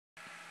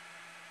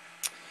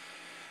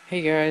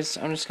Hey guys,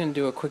 I'm just going to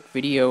do a quick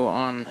video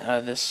on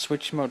this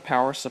switch mode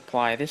power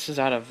supply. This is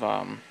out of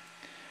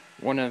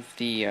one of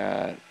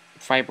the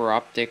fiber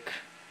optic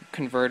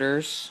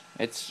converters.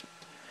 It's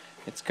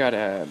got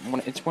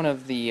it's one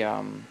of the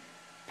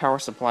power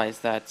supplies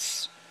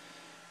that's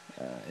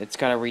it's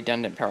got a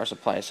redundant power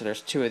supply. So there's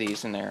two of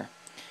these in there.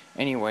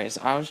 Anyways,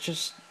 I was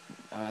just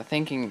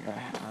thinking.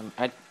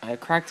 I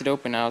cracked it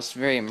open. I was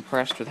very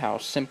impressed with how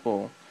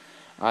simple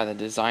the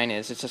design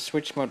is. It's a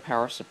switch mode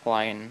power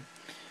supply, and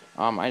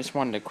I just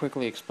wanted to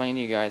quickly explain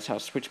to you guys how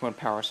switch mode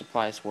power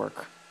supplies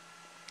work,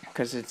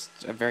 because it's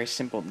a very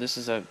simple. This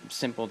is a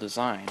simple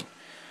design.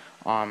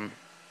 Um,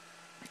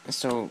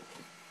 so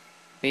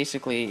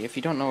basically, if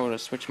you don't know what a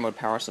switch mode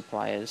power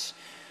supply is,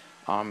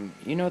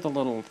 you know the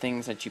little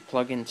things that you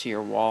plug into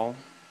your wall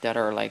that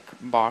are like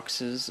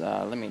boxes.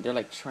 They're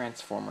like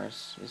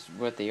transformers, is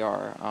what they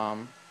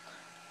are.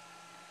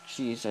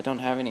 Geez, I don't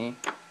have any.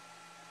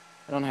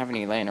 I don't have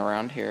any laying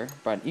around here,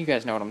 but you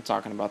guys know what I'm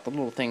talking about. The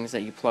little things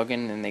that you plug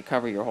in and they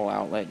cover your whole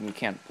outlet and you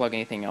can't plug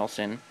anything else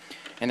in,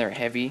 and they're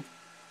heavy.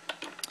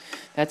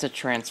 That's a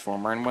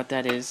transformer, and what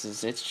that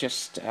is it's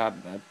just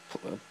an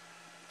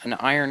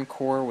iron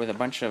core with a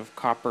bunch of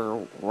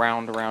copper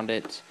round around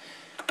it,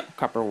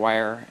 copper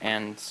wire,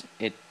 and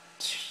it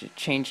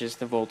changes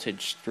the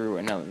voltage through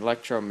an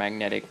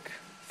electromagnetic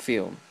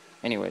field.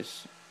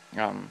 Anyways,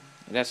 I'm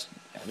just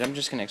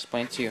going to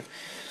explain to you.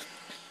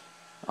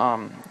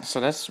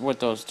 So that's what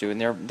those do, and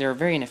they're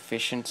very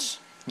inefficient,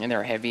 and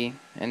they're heavy,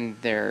 and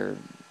they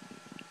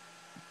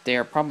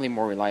are probably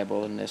more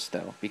reliable than this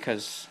though,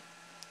 because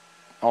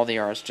all they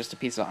are is just a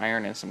piece of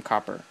iron and some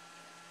copper,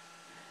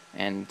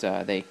 and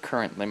they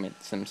current limit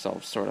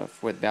themselves sort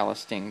of with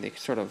ballasting. They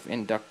sort of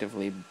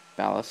inductively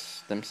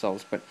ballast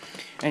themselves. But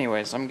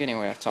anyways, I'm getting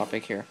way off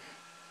topic here.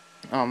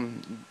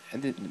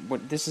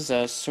 This is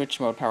a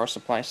switch mode power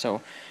supply,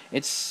 so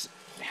it's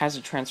has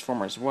a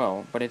transformer as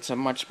well, but it's a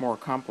much more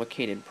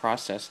complicated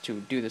process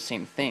to do the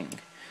same thing.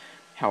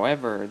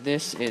 However,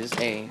 this is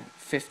a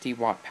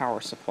 50-watt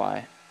power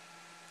supply,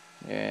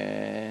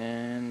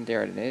 and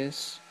there it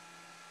is.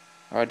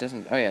 Oh, it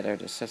doesn't. Oh yeah, there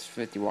it is. It says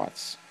 50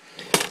 watts.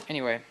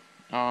 Anyway,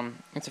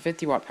 it's a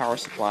 50-watt power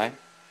supply,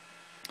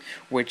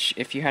 which,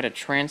 if you had a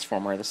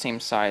transformer the same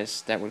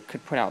size that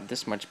could put out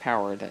this much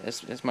power,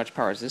 as much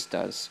power as this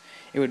does,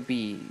 it would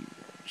be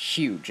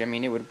huge. I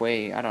mean, it would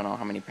weigh, I don't know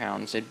how many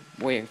pounds. It'd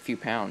weigh a few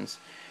pounds,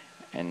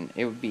 and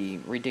it would be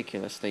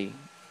ridiculously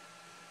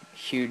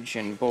huge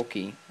and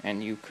bulky,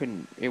 and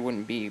it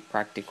wouldn't be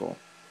practical.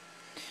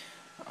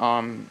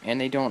 And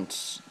they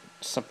don't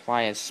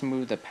supply as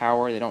smooth a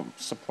power. They don't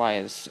supply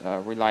as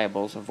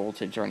reliable as a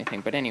voltage or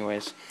anything. But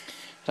anyways,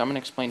 so I'm going to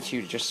explain to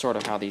you just sort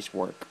of how these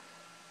work.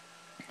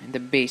 The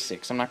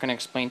basics. I'm not going to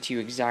explain to you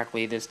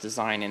exactly this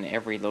design and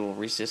every little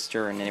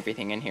resistor and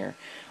everything in here.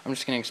 I'm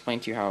just going to explain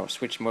to you how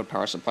switch mode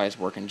power supplies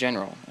work in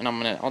general, and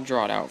I'll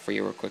draw it out for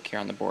you real quick here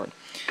on the board.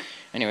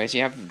 Anyways,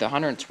 you have the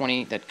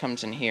 120 that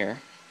comes in here.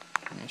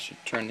 I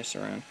should turn this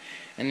around,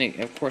 and it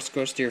of course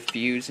goes to your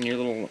fuse and your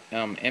little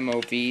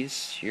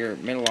MOVs, your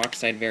metal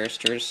oxide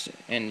varistors,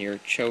 and your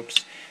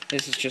chokes.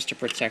 This is just to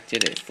protect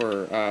it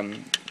for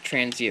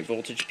transient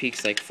voltage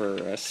peaks, like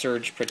for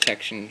surge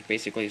protection.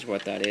 Basically, is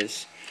what that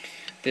is.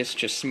 This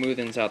just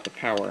smoothens out the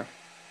power.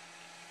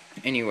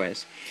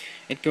 Anyways,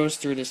 it goes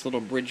through this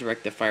little bridge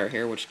rectifier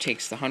here, which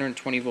takes the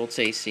 120 volts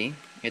AC,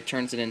 it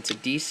turns it into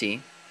DC.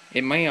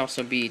 It may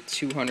also be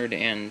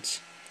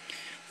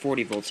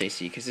 240 volts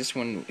AC, because this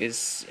one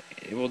it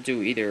will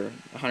do either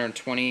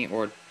 120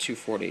 or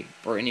 240,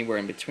 or anywhere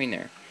in between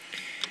there.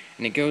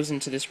 And it goes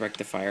into this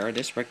rectifier.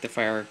 This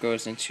rectifier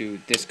goes into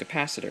this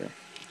capacitor,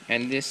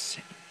 and this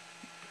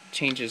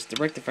the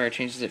rectifier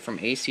changes it from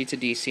AC to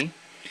DC.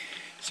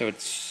 So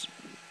it's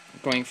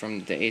going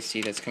from the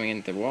AC that's coming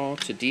into the wall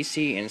to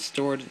DC and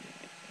stored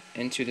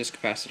into this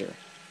capacitor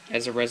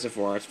as a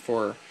reservoir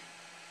for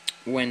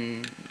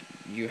when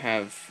you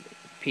have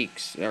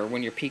peaks, or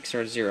when your peaks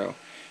are zero.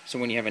 So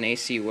when you have an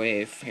AC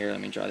wave, here,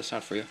 let me draw this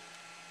out for you.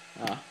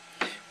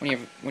 When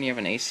you have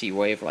an AC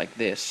wave like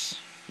this,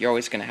 you're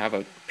always going to have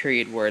a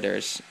period where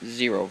there's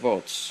 0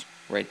 volts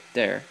right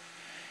there,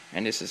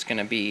 and this is going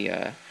to be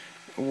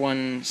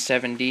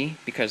 170,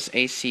 because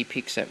AC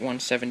peaks at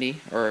 170,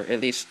 or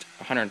at least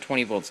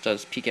 120 volts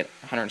does peak at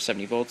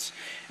 170 volts,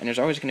 and there's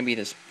always going to be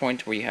this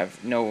point where you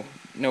have no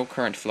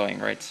current flowing,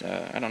 right?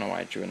 I don't know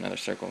why I drew another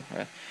circle.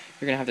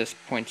 You're going to have this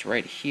point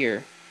right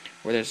here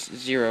where there's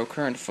 0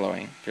 current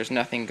flowing. There's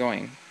nothing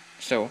going,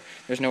 so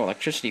there's no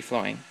electricity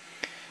flowing.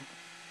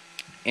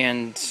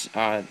 And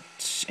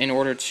in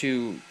order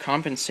to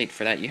compensate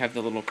for that, you have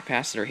the little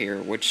capacitor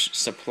here, which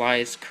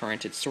supplies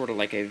current. It's sort of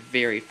like a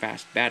very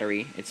fast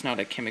battery. It's not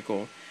a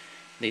chemically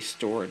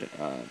stored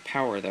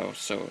power, though,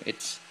 so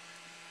it's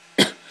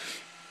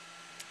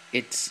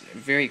it's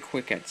very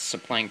quick at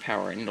supplying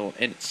power, and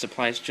it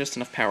supplies just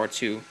enough power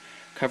to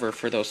cover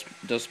for those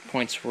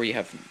points where you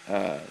have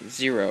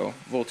 0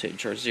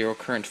 voltage or 0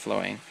 current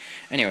flowing.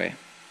 Anyway,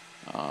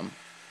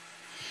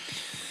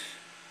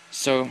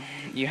 so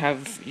you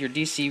have your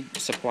DC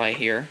supply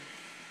here,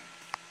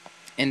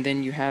 and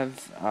then you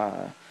have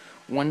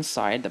one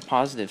side, the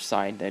positive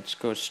side, that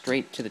goes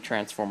straight to the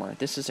transformer.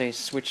 This is a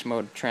switch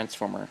mode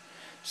transformer.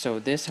 So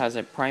this has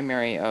a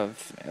primary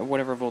of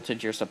whatever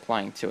voltage you're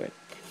supplying to it.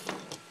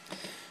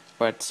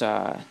 But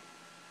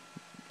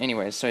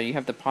anyway, so you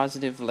have the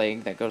positive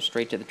leg that goes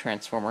straight to the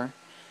transformer,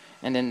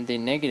 and then the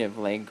negative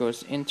leg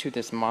goes into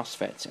this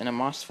MOSFET. And a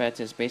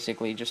MOSFET is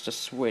basically just a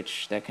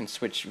switch that can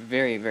switch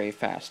very, very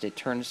fast. It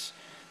turns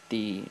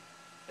the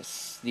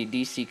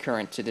DC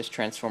current to this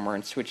transformer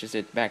and switches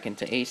it back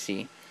into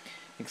AC,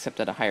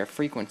 except at a higher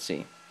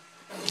frequency.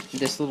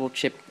 This little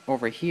chip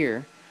over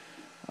here,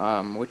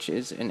 which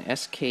is an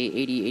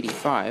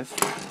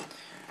SK8085.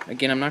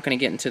 Again, I'm not going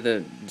to get into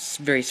the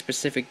very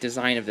specific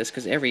design of this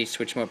because every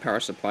switch mode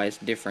power supply is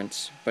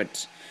different,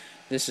 but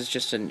this is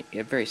just a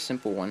very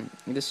simple one.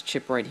 This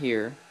chip right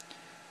here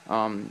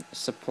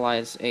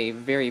supplies a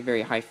very,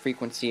 very high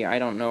frequency. I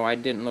don't know, I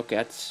didn't look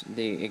at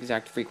the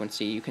exact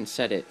frequency. You can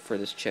set it for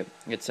this chip.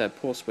 It's a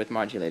pulse width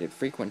modulated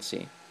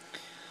frequency.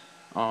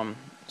 So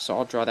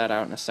I'll draw that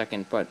out in a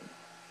second, but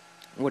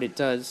what it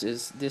does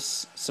is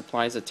this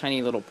supplies a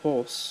tiny little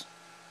pulse,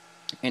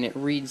 and it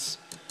reads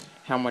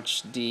how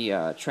much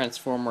the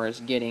transformer is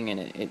getting, and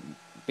it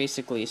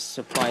basically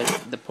supplies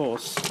the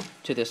pulse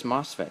to this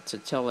MOSFET to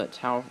tell it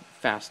how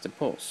fast to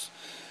pulse.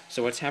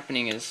 So what's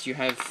happening is you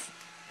have,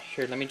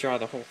 here, let me draw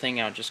the whole thing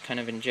out just kind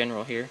of in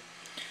general here.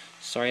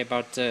 Sorry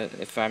about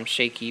if I'm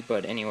shaky,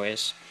 but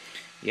anyways,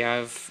 you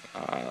have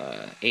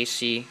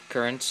AC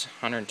current,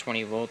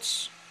 120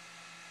 volts,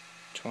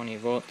 20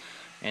 volt,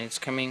 and it's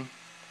coming.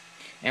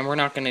 And we're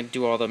not going to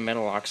do all the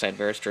metal oxide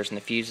varistors and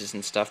the fuses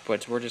and stuff,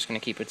 but we're just going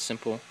to keep it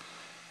simple.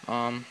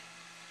 And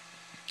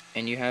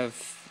you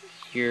have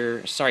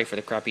your, sorry for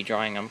the crappy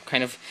drawing, I'm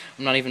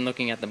not even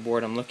looking at the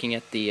board, I'm looking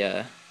at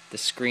the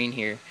screen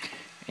here.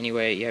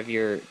 Anyway, you have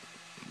your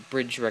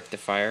bridge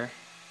rectifier.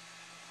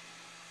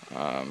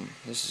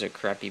 This is a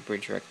crappy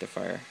bridge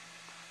rectifier.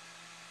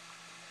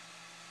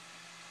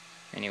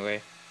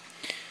 Anyway,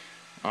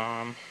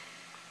 I'm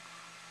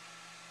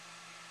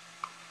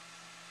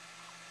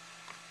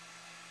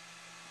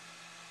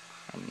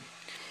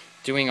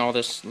doing all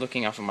this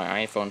looking off of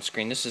my iPhone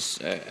screen. This is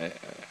a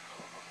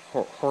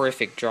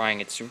horrific drawing.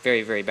 It's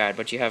very, very bad.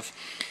 But you have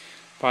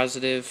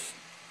positive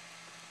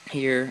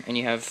here, and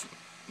you have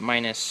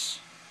minus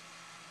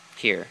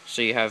here.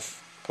 So you have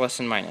plus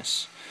and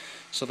minus.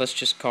 So let's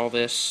just call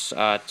this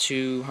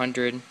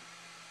 200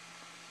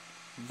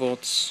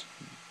 volts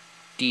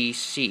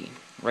DC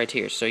right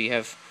here. So you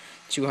have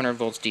 200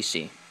 volts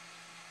DC.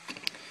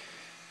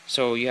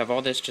 So you have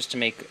all this just to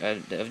make a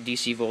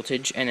DC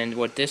voltage, and then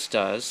what this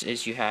does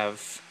is you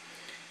have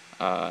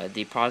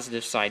the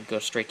positive side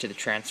goes straight to the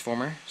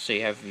transformer. So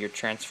you have your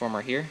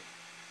transformer here.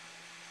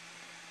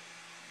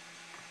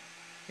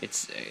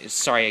 It's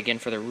sorry again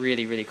for the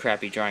really, really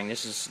crappy drawing.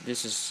 This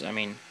is I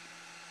mean,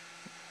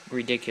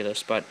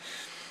 ridiculous. But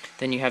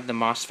then you have the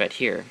MOSFET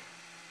here,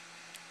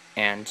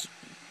 and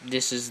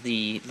this is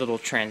the little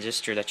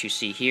transistor that you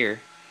see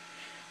here,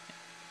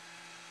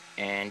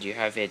 and you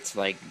have it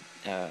like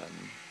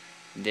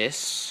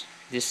this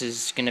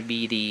is going to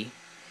be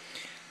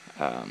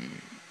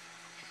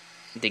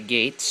the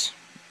gate,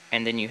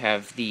 and then you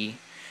have the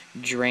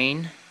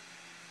drain,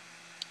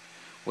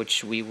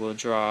 which we will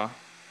draw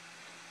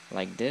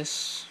like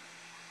this,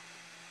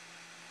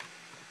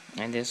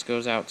 and this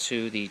goes out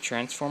to the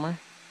transformer,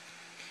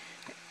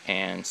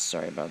 and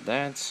sorry about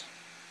that,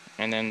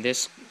 and then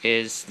this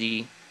is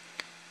the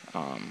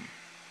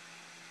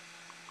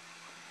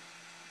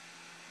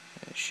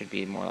it should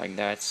be more like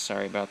that,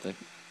 sorry about the,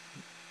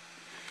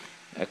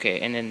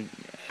 okay, and then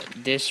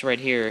this right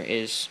here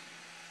is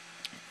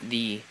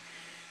the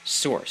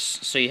source.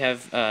 So you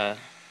have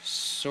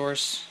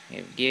source, you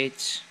have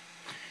gate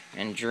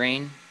and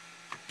drain,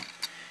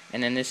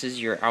 and then this is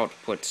your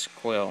output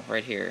coil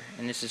right here,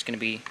 and this is going to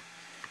be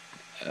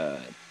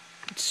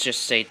let's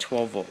just say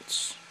 12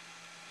 volts.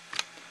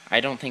 I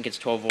don't think it's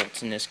 12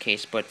 volts in this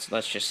case, but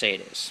let's just say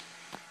it is.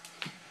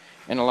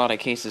 In a lot of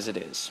cases it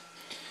is.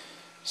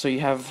 So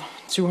you have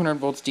 200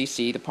 volts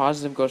DC, the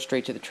positive goes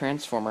straight to the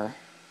transformer,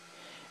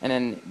 and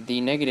then the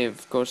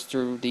negative goes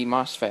through the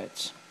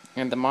MOSFET,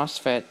 and the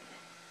MOSFET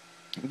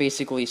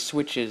basically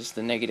switches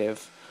the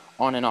negative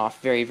on and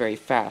off very, very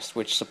fast,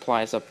 which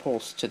supplies a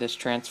pulse to this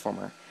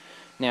transformer.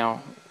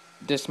 Now,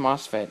 this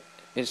MOSFET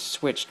is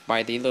switched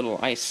by the little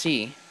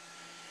IC,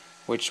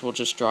 which we'll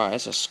just draw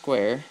as a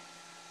square,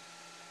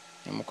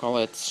 and we'll call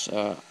it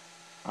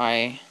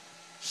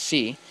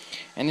IC,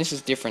 and this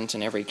is different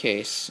in every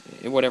case.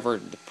 Whatever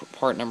the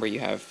part number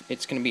you have,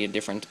 it's going to be a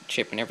different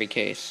chip in every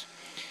case.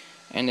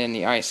 And then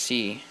the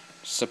IC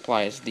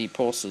supplies the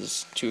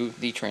pulses to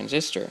the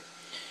transistor.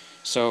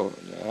 So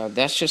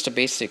that's just a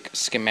basic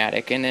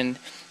schematic, and then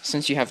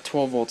since you have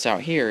 12 volts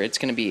out here, it's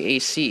going to be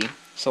AC.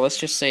 So let's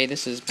just say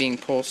this is being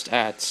pulsed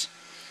at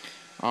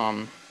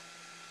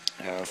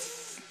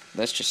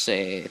let's just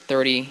say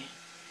 30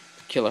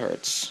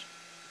 kilohertz.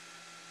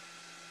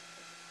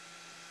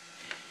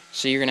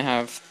 So you're going to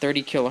have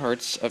 30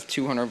 kilohertz of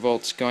 200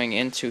 volts going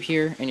into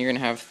here, and you're going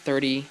to have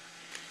 30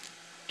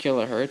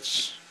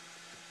 kilohertz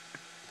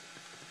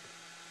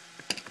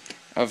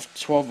of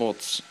 12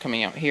 volts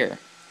coming out here.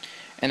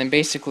 And then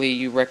basically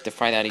you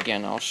rectify that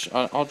again.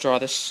 I'll draw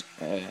this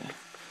a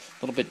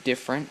little bit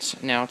different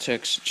now to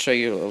show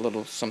you a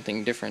little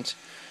something different.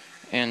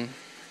 And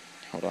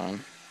hold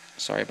on,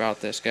 sorry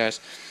about this, guys.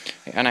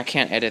 And I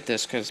can't edit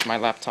this because my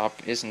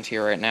laptop isn't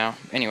here right now.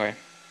 Anyway,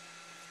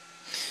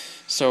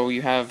 so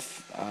you have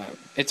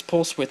it's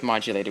pulse width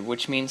modulated,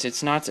 which means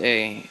it's not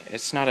a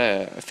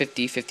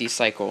 50-50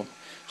 cycle.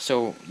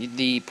 So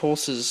the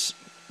pulses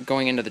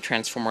going into the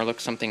transformer look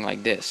something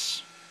like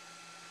this.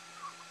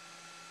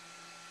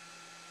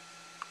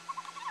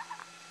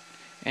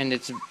 And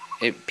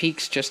it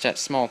peaks just at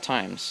small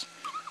times.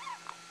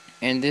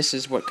 And this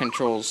is what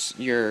controls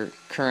your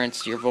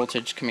currents, your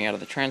voltage coming out of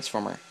the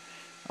transformer.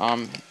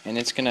 And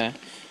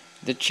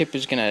the chip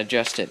is gonna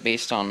adjust it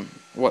based on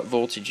what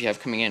voltage you have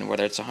coming in,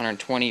 whether it's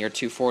 120 or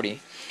 240.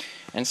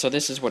 And so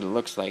this is what it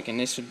looks like. And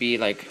this would be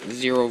like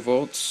 0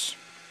 volts,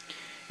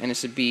 and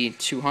this would be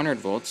 200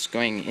 volts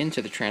going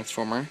into the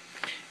transformer.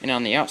 And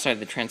on the outside of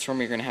the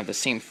transformer, you're gonna have the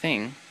same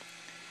thing,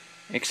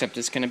 except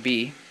it's gonna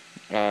be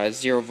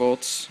 0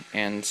 volts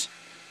and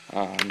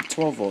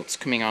 12 volts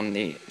coming on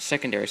the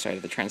secondary side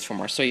of the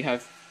transformer. So you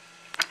have,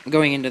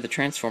 going into the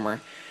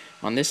transformer,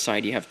 on this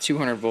side you have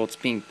 200 volts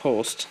being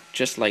pulsed,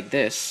 just like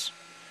this,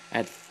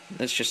 at,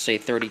 let's just say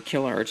 30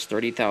 kilohertz,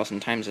 30,000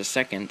 times a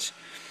second.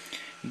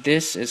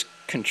 This is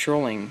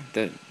controlling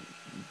the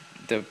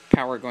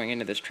power going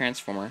into this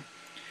transformer,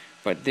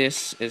 but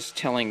this is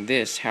telling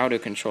this how to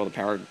control the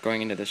power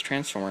going into this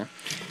transformer.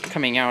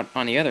 Coming out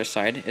on the other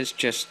side is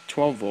just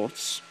 12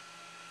 volts,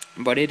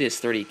 but it is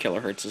 30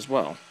 kilohertz as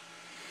well.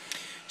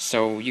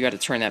 So you got to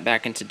turn that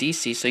back into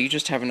DC, so you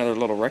just have another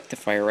little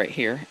rectifier right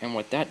here, and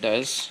what that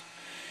does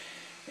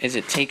is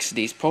it takes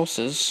these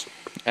pulses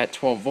at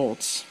 12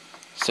 volts,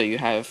 so you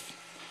have,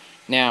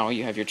 now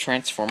you have your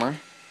transformer,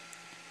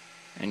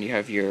 and you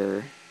have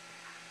your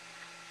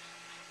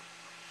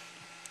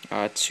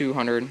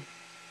 200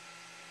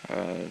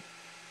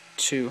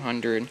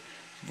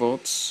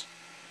 volts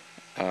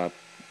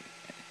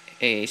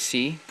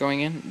AAC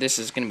going in. This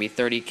is going to be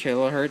 30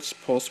 kilohertz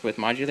pulse width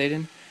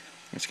modulated.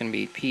 It's going to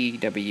be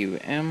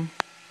PWM,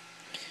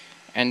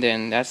 and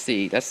then that's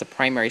the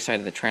primary side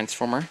of the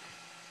transformer.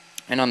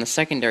 And on the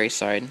secondary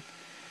side,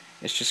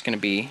 it's just going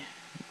to be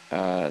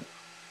 12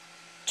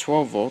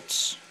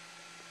 volts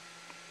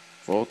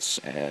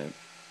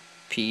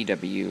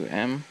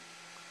PWM,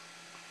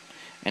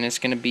 and it's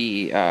going to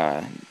be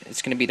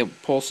the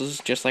pulses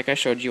just like I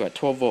showed you at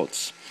 12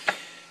 volts.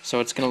 So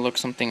it's going to look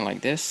something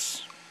like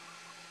this.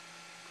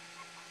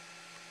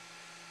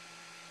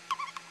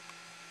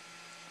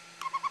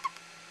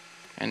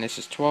 And this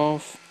is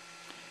 12,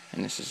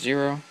 and this is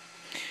 0.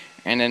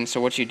 And then so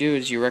what you do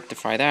is you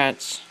rectify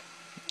that.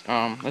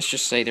 Let's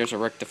just say there's a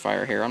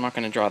rectifier here. I'm not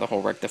going to draw the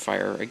whole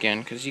rectifier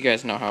again because you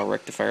guys know how a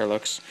rectifier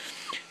looks.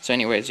 So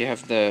anyways, you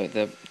have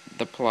the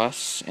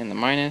plus and the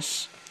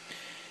minus,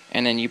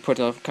 and then you put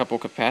a couple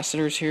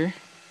capacitors here.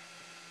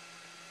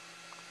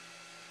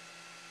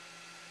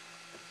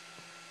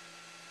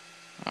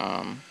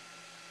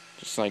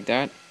 Just like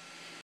that.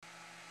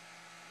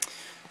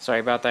 Sorry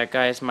about that,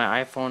 guys.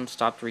 My iPhone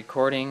stopped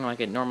recording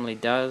like it normally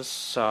does,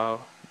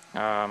 so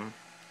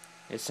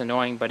it's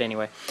annoying, but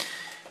anyway.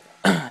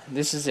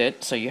 This is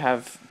it. So you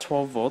have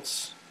 12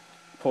 volts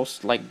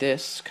pulsed like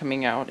this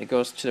coming out. It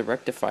goes to the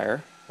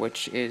rectifier,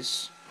 which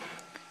is,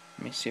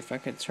 let me see if I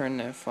could turn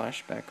the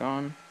flash back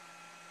on.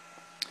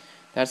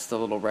 That's the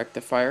little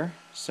rectifier.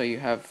 So you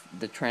have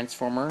the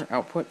transformer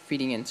output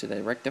feeding into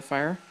the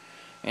rectifier,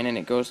 and then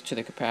it goes to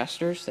the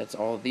capacitors. That's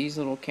all of these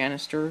little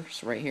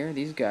canisters right here,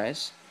 these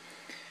guys.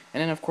 And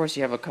then of course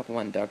you have a couple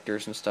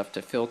inductors and stuff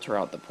to filter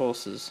out the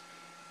pulses.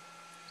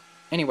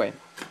 Anyway,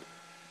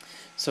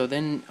 so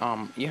then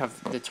you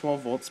have the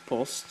 12 volts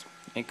pulsed.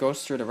 It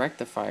goes through the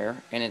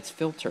rectifier and it's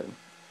filtered.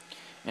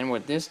 And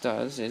what this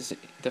does is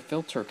the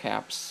filter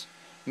caps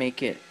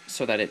make it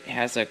so that it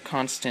has a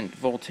constant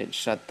voltage,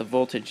 so that the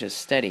voltage is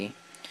steady.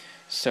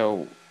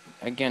 So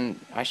again,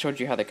 I showed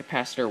you how the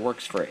capacitor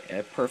works for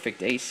a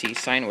perfect AC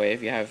sine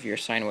wave. You have your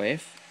sine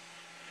wave,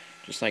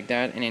 just like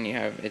that, and then you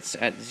have, it's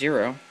at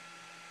 0.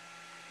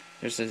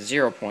 There's a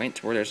 0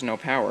 point where there's no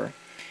power,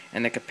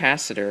 and the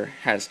capacitor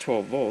has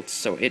 12 volts,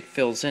 so it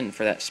fills in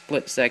for that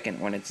split second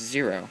when it's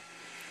 0.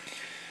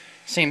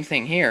 Same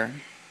thing here.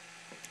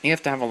 You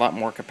have to have a lot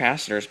more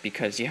capacitors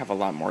because you have a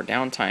lot more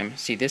downtime.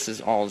 See, this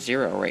is all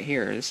 0 right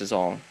here. This is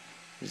all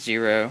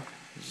 0,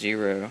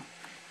 0,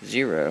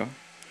 0,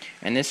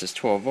 and this is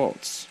 12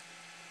 volts.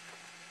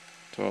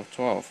 12,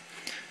 12.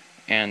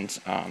 And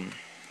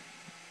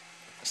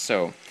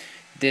so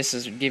this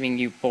is giving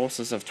you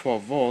pulses of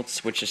 12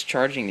 volts, which is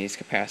charging these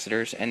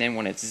capacitors, and then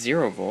when it's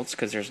 0 volts,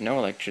 because there's no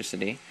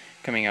electricity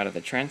coming out of the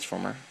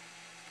transformer,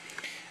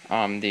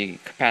 the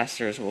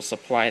capacitors will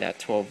supply that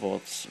 12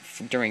 volts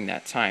during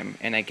that time,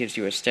 and that gives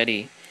you a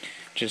steady,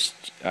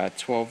 just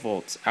 12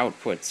 volts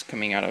outputs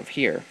coming out of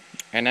here.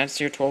 And that's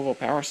your 12 volt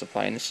power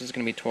supply, and this is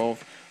going to be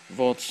 12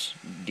 volts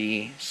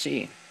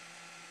DC.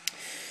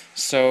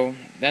 So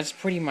that's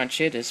pretty much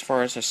it as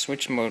far as the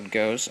switch mode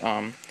goes.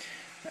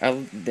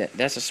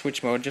 that's a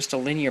switch mode, just a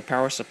linear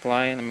power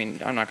supply. I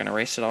mean, I'm not going to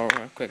erase it all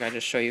real quick, I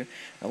just show you.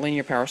 A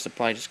linear power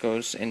supply just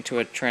goes into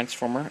a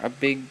transformer, a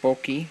big,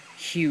 bulky,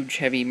 huge,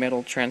 heavy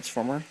metal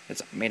transformer.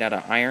 It's made out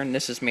of iron.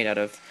 This is made out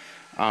of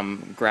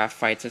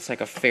graphite. It's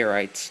like a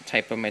ferrite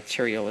type of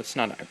material. It's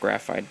not a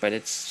graphite, but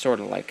it's sort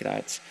of like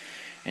that.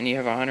 And you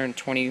have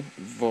 120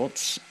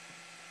 volts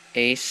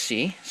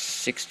AC,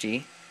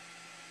 60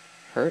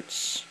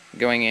 hertz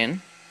going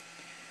in.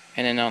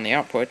 And then on the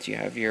output, you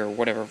have your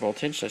whatever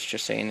voltage. Let's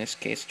just say in this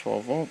case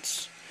 12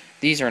 volts.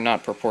 These are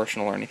not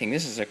proportional or anything.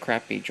 This is a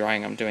crappy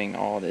drawing I'm doing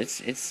all.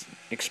 It's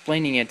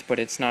explaining it, but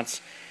it's not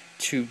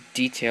too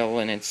detailed,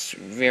 and it's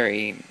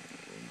very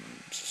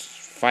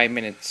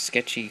 5-minute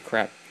sketchy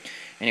crap.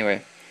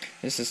 Anyway,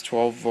 this is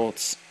 12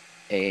 volts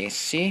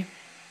AC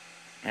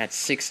at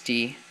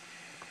 60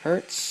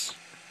 hertz.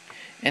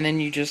 And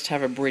then you just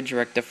have a bridge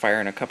rectifier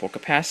and a couple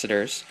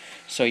capacitors.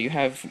 So you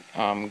have,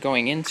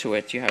 going into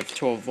it, you have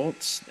 12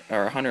 volts,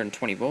 or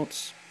 120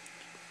 volts.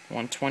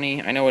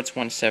 120, I know it's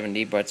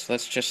 170, but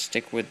let's just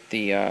stick with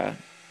the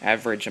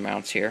average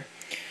amounts here.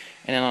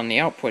 And then on the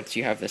outputs,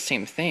 you have the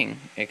same thing,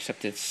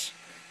 except it's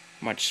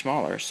much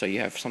smaller. So you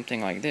have something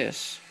like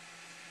this.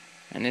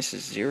 And this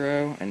is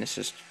 0, and this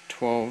is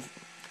 12,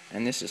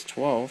 and this is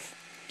 12.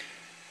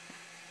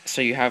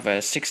 So you have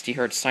a 60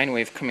 hertz sine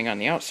wave coming on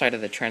the outside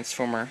of the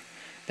transformer.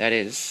 That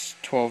is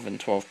 12 and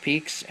 12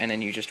 peaks, and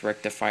then you just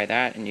rectify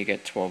that and you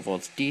get 12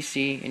 volts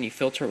DC, and you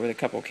filter it with a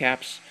couple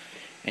caps,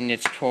 and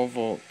it's 12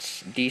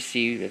 volts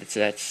DC.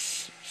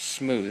 That's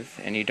smooth,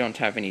 and you don't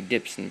have any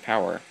dips in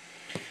power.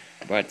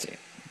 But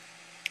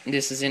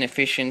this is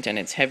inefficient and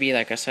it's heavy.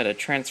 Like I said, a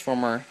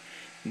transformer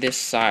this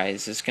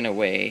size is going to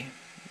weigh,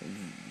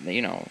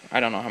 you know, I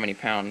don't know how many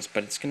pounds,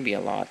 but it's going to be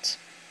a lot.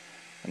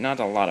 Not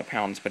a lot of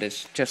pounds, but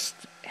it's just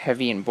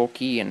heavy and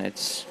bulky, and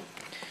it's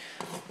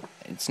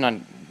not,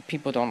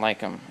 people don't like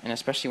them, and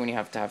especially when you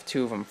have to have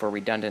two of them for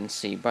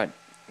redundancy. But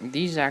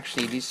these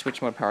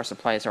switch mode power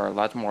supplies are a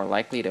lot more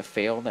likely to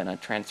fail than a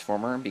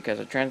transformer, because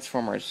a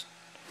transformer is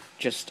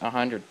just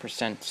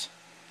 100%.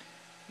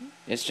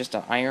 It's just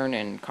an iron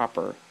and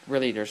copper.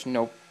 Really, there's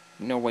no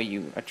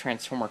way a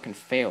transformer can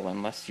fail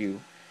unless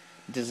you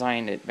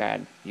designed it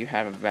bad. You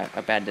have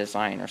a bad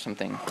design or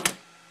something.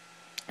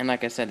 And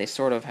like I said, they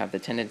sort of have the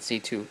tendency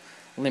to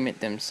limit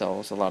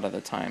themselves a lot of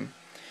the time.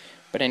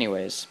 But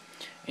anyways,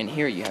 in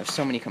here you have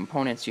so many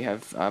components. You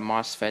have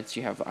Mosfets,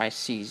 you have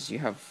ICs, you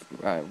have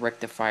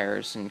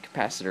rectifiers and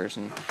capacitors,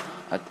 and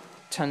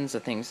tons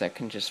of things that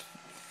can just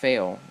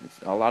fail.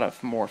 A lot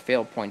of more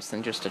fail points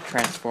than just a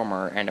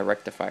transformer and a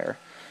rectifier.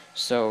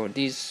 So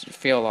these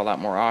fail a lot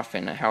more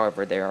often.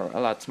 However, they are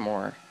a lot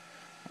more,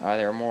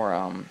 they're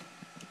more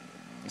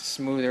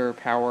smoother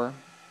power.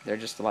 They're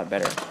just a lot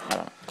better. I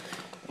don't know.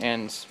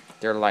 And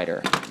they're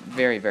lighter,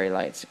 very, very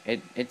light.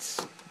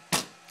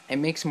 It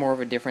makes more of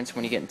a difference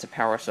when you get into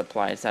power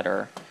supplies that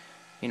are,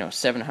 you know,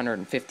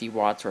 750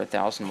 watts or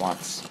 1,000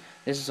 watts.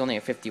 This is only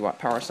a 50-watt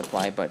power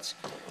supply, but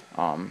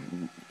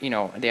you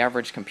know, the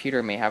average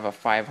computer may have a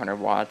 500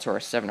 watts or a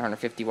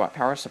 750-watt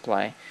power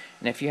supply,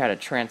 and if you had a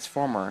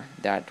transformer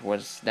that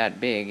was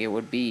that big, it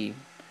would be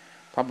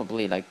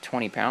probably like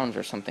 20 pounds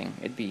or something.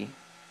 It'd be,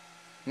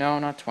 no,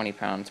 not 20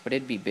 pounds, but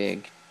it'd be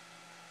big.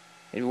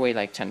 It'd weigh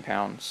like 10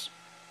 pounds.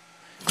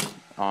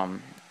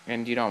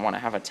 And you don't want to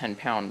have a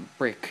 10-pound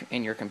brick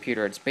in your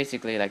computer. It's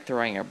basically like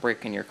throwing a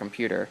brick in your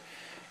computer,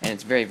 and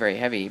it's very, very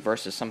heavy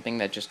versus something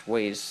that just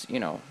weighs, you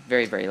know,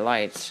 very, very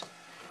light,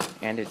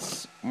 and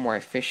it's more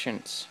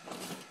efficient.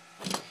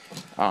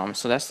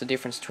 So that's the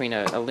difference between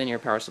a linear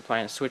power supply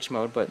and a switch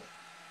mode, but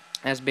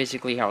that's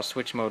basically how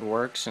switch mode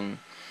works. And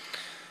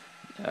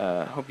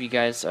hope you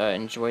guys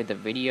enjoyed the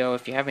video.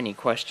 If you have any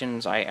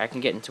questions, I can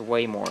get into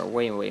way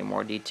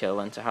more detail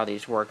into how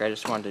these work. I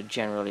just wanted to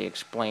generally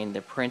explain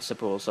the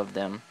principles of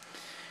them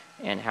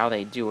and how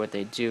they do what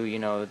they do. You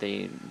know,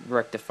 they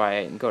rectify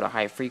it and go to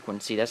high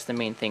frequency. That's the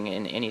main thing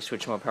in any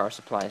switch mode power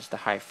supply, is the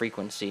high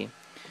frequency.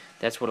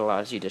 That's what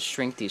allows you to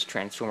shrink these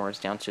transformers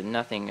down to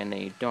nothing, and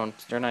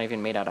they're not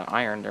even made out of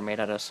iron. They're made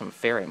out of some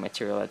ferrite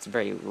material that's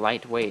very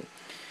lightweight.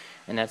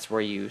 And that's where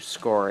you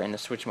score in the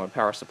switch mode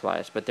power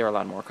supplies, but they're a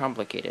lot more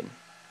complicated.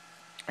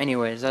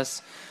 Anyways,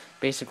 that's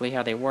basically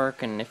how they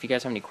work, and if you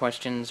guys have any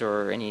questions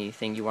or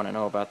anything you want to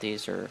know about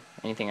these, or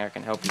anything I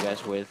can help you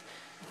guys with,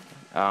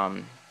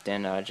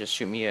 then just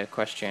shoot me a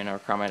question or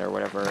comment or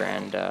whatever,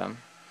 and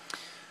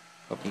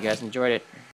hope you guys enjoyed it.